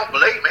 If you don't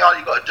believe me, all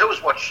you got to do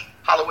is watch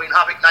Halloween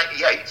Havoc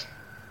 98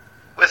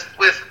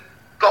 with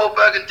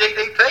Goldberg and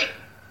DDP.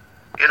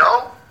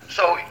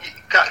 So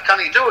can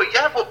he do it?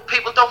 Yeah, but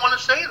people don't want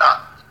to see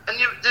that. And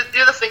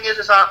the other thing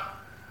is that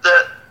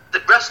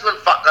the wrestling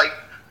fact, like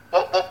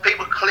what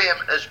people claim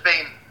as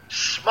being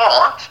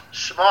smart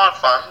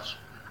fans,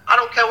 I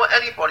don't care what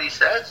anybody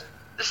says,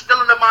 they're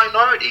still in the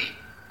minority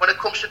when it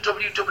comes to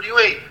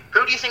WWE.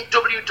 Who do you think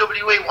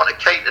WWE want to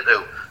cater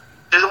to?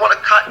 Do they want to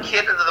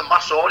cater to the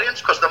mass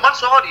audience? Because the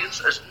mass audience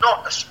is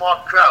not a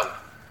smart crowd.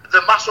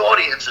 The mass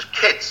audience is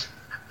kids.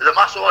 The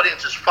mass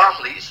audience is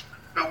families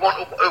who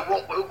want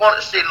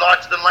to see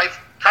larger than life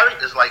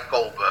characters like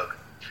Goldberg.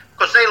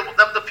 because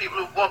them the people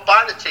who won't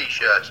buy the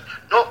t-shirts.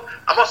 No,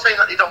 I'm not saying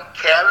that they don't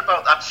care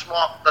about that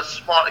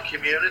smarter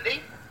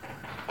community.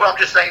 Well, I'm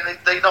just saying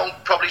they don't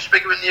probably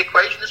figure in the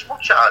equation as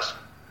much as.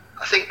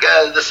 I think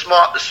the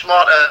smarter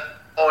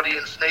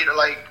audience need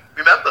to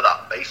remember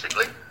that,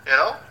 basically.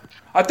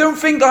 I don't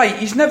think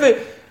he's never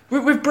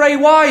with Bray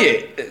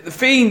Wyatt, the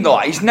Fiend.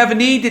 He's never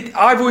needed.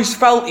 I've always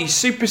felt he's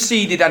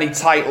superseded any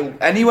title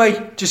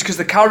anyway, just because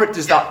the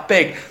character's that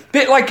big.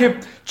 Bit like a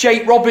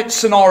Jake Roberts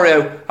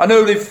scenario. I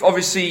know they've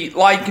obviously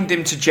likened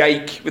him to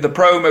Jake with the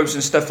promos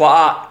and stuff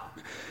like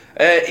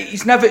that.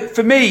 He's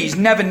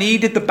never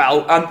needed the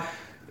belt, and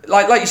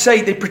like you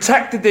say, they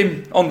protected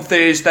him on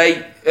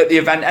Thursday at the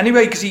event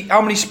anyway, because how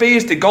many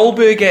spears did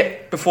Goldberg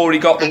get before he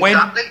got the win?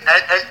 Exactly,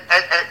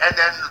 and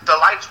then the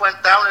lights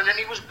went down, and then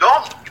he was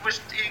gone.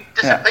 He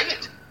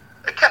disappeared.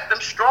 It kept them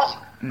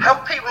strong. How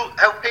people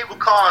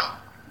can't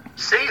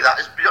see that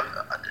is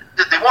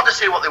they want to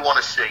see what they want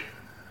to see.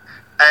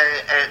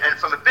 And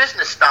from a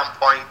business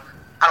standpoint,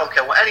 I don't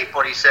care what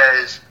anybody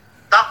says,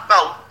 that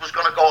belt was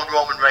going to go on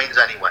Roman Reigns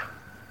anyway,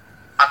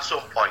 at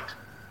some point.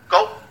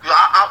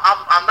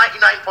 I'm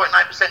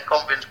 99.9%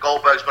 convinced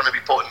Goldberg's going to be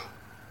putting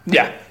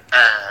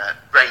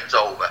Reigns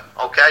over.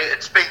 Okay,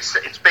 it's been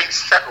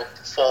settled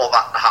for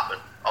that to happen.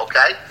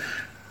 Okay,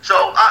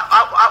 so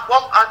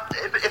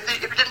if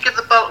he didn't give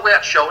the belt away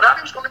at Showdown,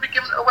 he was going to be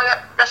giving it away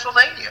at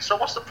WrestleMania. So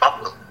what's the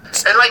problem?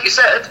 And like you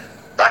said,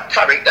 that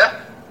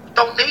character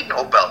don't need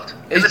no belt.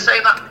 In the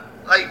same that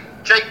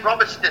Jake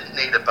Roberts didn't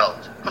need a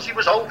belt because he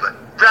was over.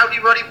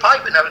 Roddy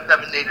Piper never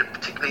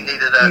particularly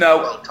needed a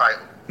world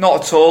title.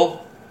 Not at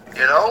all.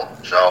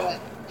 So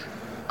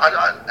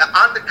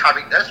and the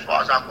character, as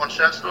far as I'm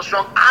concerned, still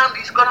strong. And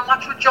he's got a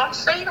match with John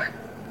Cena.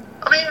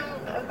 I mean,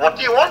 what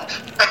do you want?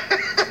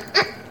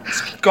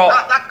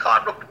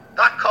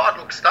 That card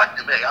looks stacked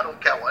to me. I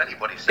don't care what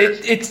anybody says.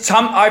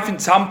 I think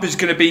Tampa's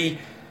going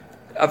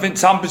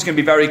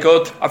to be very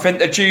good. I think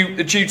they're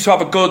due to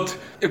have a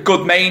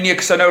good Mania,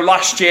 because I know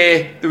last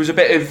year there was a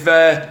bit of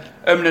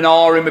and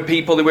ahhing with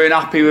people who weren't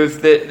happy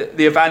with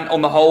the event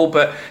on the whole.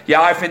 But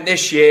yeah, I think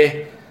this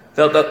year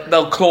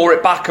they'll claw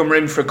it back and we're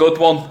in for a good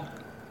one.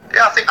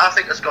 Yeah, I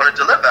think it's going to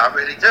deliver. I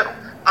really do.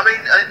 I mean,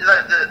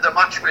 the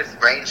match with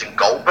Reigns and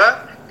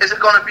Goldberg, is it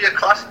going to be a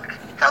classic?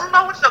 Hell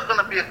no, it's not going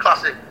to be a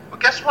classic. But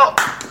guess what?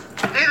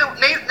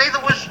 Neither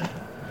was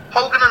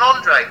Hogan and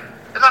Andre.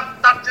 And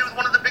that dude's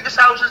one of the biggest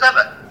houses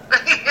ever.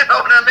 You know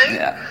what I mean?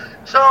 Yeah.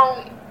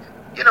 So,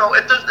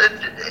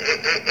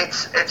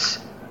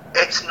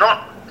 it's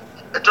not.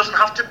 It doesn't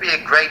have to be a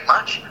great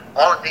match.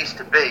 All it needs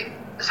to be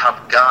is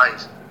have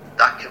guys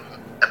that can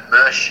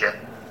immerse you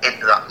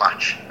into that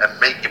match and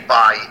make you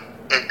buy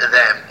into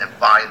them and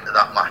buy into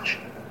that match.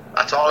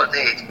 That's all it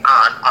needs. And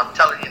I'm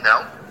telling you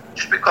now,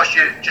 just because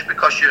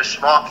you're a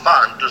smart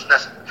fan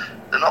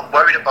they're not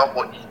worried about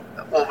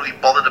overly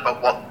bothered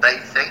about what they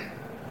think.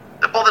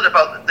 They're bothered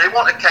about, they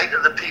want to cater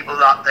to the people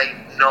that they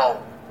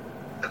know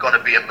are going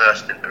to be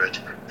immersed into it,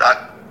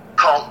 that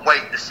can't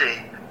wait to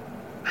see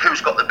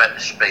who's got the better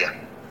spear.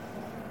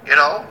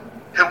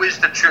 Who is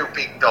the true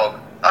big dog?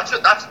 Them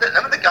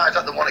are the guys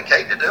that they want to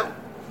cater to.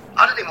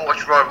 I didn't even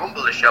watch Royal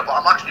Rumble this year, but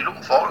I'm actually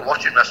looking forward to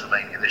watching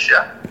WrestleMania this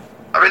year.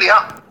 I really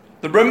am.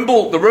 The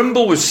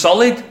Rumble was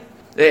solid.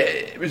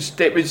 It was,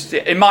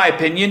 in my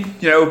opinion,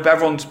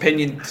 everyone's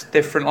opinion's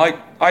different.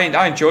 I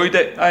enjoyed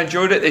it. I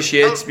enjoyed it this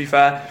year, to be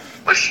fair.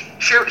 But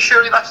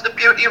surely that's the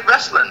beauty of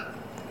wrestling.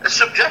 It's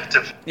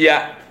subjective.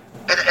 Yeah.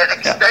 It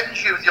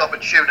extends you the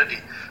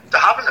opportunity to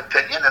have an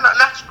opinion, and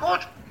that's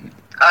good.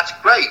 That's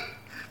great.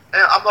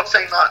 I'm not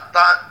saying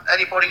that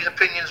anybody's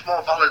opinion is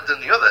more valid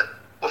than the other,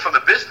 but from a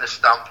business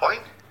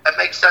standpoint, it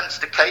makes sense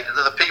to cater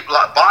to the people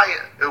that buy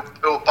it,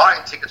 who are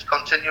buying tickets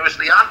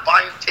continuously and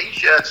buying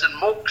t-shirts and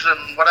mugs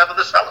and whatever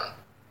they're selling.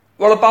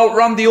 What about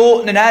Randy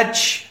Orton and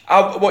Edge?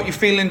 What are your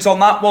feelings on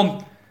that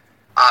one?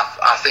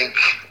 I think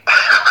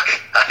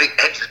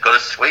Edge has got a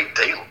sweet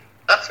deal.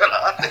 That's what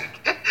I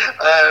think.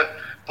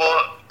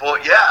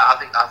 But yeah, I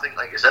think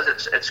like you said,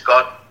 there's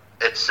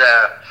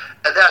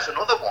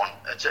another one.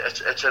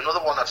 It's another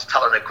one that's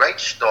telling a great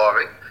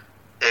story.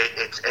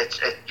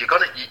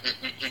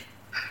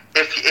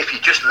 If you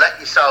just let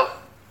yourself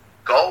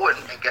go and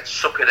get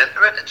sucked into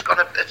it, it's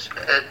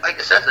like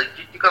I said,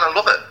 you're gonna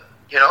love it,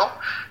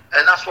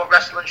 and that's what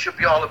wrestling should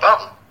be all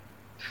about.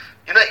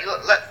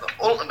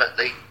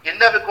 Ultimately,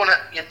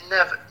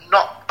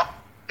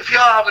 if you're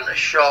having a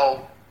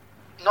show,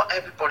 not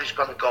everybody's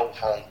gonna go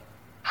home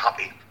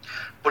happy.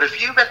 But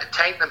if you've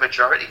entertained the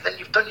majority, then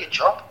you've done your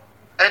job.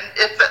 And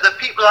if the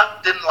people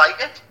that didn't like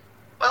it,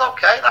 well,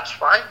 okay, that's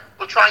fine.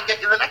 We'll try and get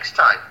you the next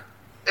time.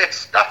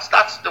 That's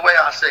the way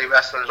I see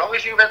wrestling. As long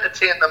as you've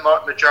entertained the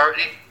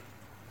majority,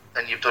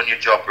 then you've done your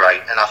job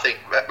right. And I think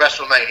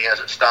WrestleMania, as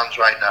it stands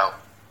right now,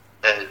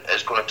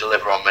 is going to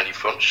deliver on many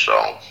fronts.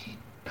 So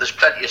there's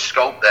plenty of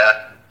scope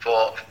there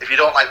for, if you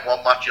don't like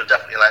one match, you'll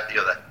definitely like the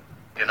other.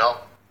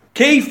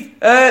 Keith,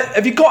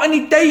 have you got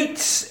any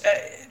dates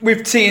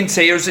with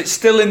TNT, or is it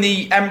still in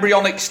the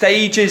embryonic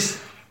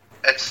stages?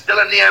 It's still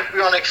in the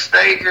embryonic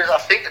stages. I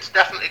think it's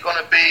definitely going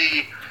to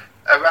be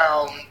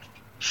around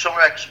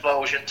Summer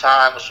Explosion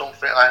Time or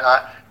something like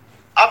that.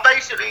 I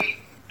basically,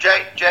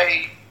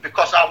 Jay,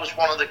 because I was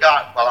one of the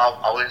guys, well,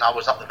 I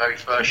was at the very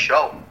first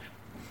show,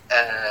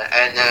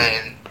 and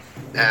then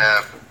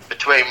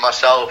between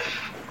myself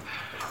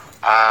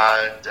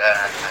and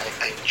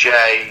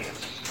Jay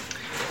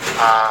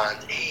and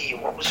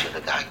what was the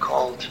other guy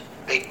called?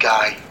 Big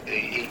guy.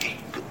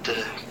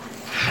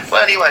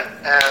 Well, anyway,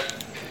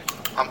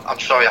 I'm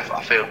sorry,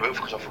 I feel rude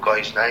because I forgot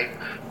his name,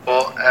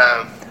 but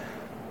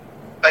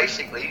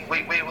basically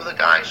we were the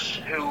guys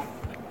who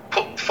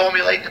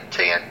formulated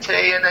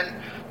TNT, and then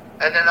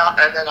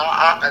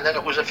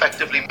it was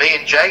effectively me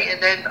and Jay,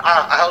 and then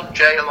I helped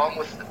Jay along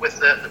with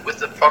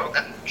the product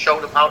and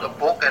showed him how to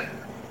book and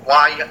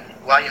why you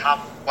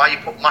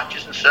put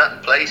matches in certain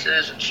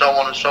places and so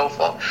on and so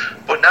forth.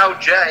 But now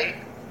Jay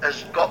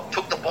has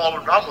took the ball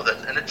and run with it,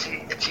 and it's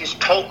his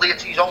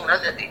own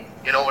entity.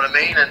 You know what I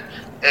mean? And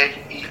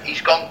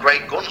he's gone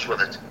great guns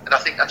with it, and I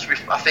think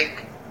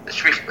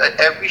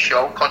every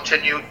show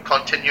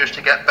continues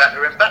to get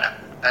better and better,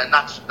 and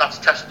that's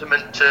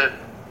testament to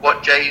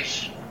what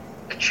Jay's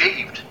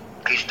achieved.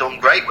 He's done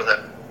great with it,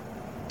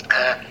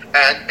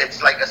 and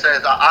it's like I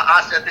said.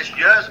 I said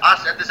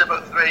this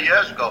about 3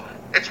 years ago.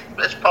 It's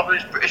probably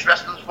British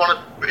Wrestling's one of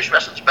British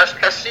Wrestling's best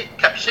kept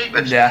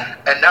secrets. Yeah.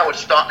 And now it's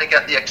starting to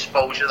get the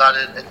exposure that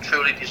it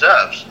truly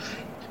deserves.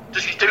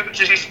 Does he do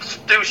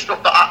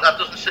stuff that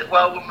doesn't sit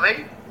well with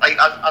me? Like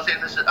as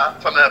in this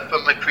from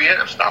a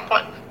creative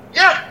standpoint?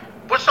 Yeah.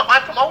 But it's not my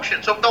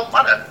promotion, so it don't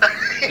matter.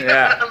 You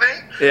know what I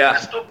mean? Yeah.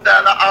 There's stuff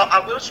there that I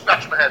will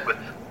scratch my head with.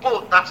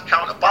 But that's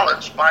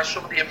counterbalanced by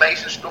some of the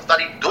amazing stuff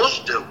that he does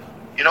do.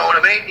 You know what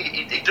I mean?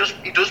 He does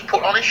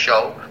put on his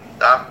show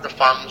that the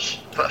fans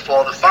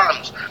for the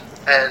fans,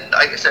 and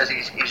like I said,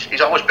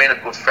 he's always been a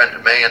good friend to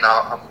me, and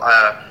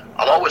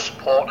I'll always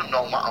support him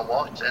no matter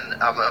what,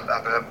 and I'm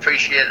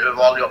appreciative of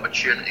all the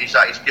opportunities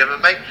that he's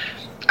given me,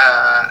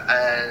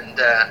 and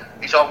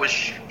he's always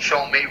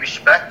shown me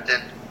respect,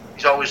 and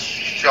he's always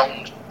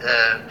shown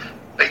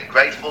being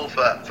grateful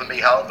for me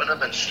helping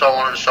him, and so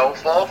on and so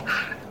forth.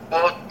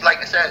 But like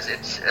I said,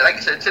 it's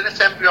in its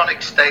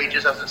embryonic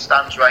stages as it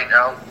stands right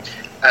now.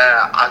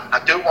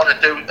 I do want to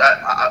do.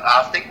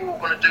 I think we're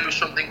going to do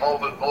something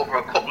over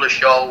a couple of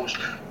shows.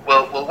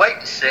 We'll wait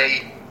and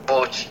see.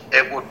 But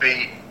it would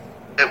be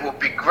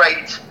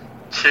great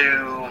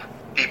to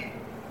be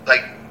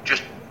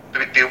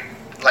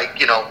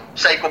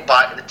say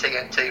goodbye to the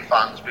TNT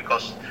fans,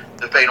 because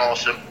they've been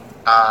awesome,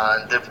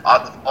 and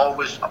I've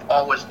always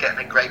getting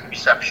a great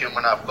reception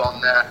when I've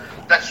gone there.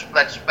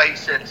 Let's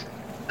face it,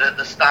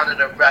 the standard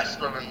of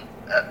wrestling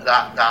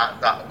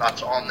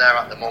that's on there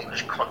at the moment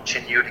has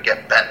continued to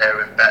get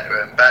better and better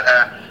and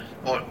better.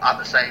 But at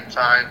the same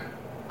time,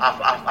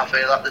 I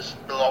feel that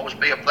there'll always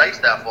be a place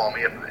there for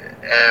me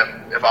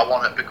if I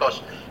want it,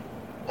 because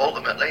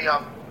ultimately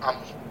I'm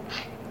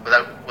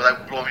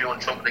without blowing you on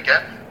trumpet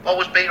again, I've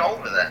always been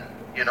over there.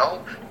 You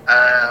know,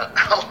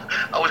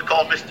 I was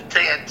called Mr.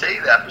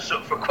 TNT there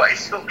for quite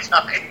some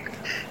time.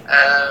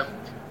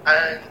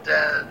 And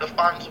the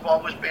fans have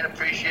always been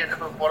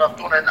appreciative of what I've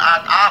done, and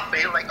I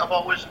feel like I've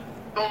always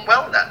done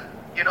well there,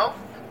 you know.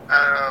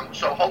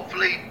 So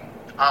hopefully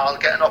I'll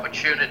get an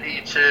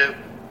opportunity to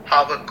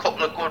have a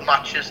couple of good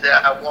matches there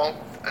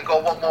and go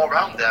one more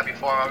round there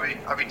before I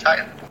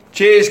retire.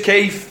 Cheers,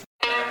 Keith.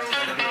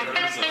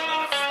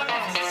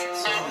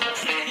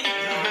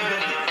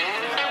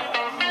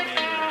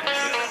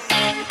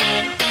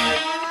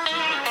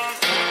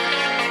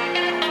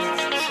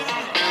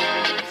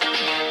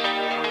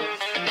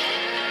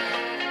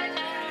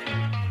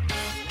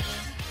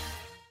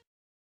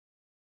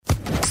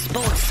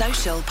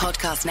 Social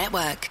Podcast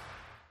Network.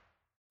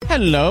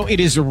 Hello, it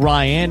is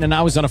Ryan, and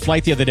I was on a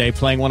flight the other day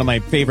playing one of my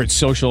favorite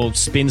social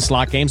spin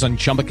slot games on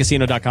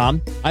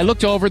ChumbaCasino.com. I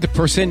looked over at the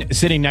person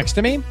sitting next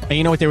to me, and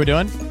you know what they were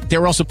doing? They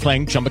were also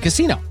playing Chumba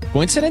Casino.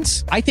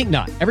 Coincidence? I think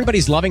not.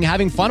 Everybody's loving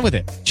having fun with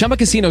it. Chumba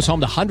Casino is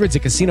home to hundreds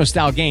of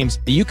casino-style games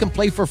that you can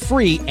play for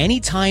free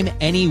anytime,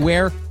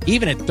 anywhere,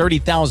 even at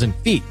 30,000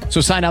 feet.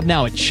 So sign up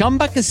now at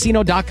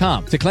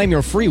ChumbaCasino.com to claim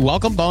your free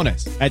welcome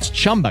bonus. That's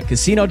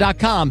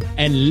ChumbaCasino.com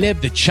and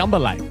live the Chumba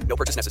life. No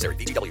purchase necessary.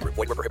 VGW. Void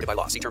where prohibited by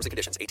law. See terms and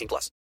conditions. 18+.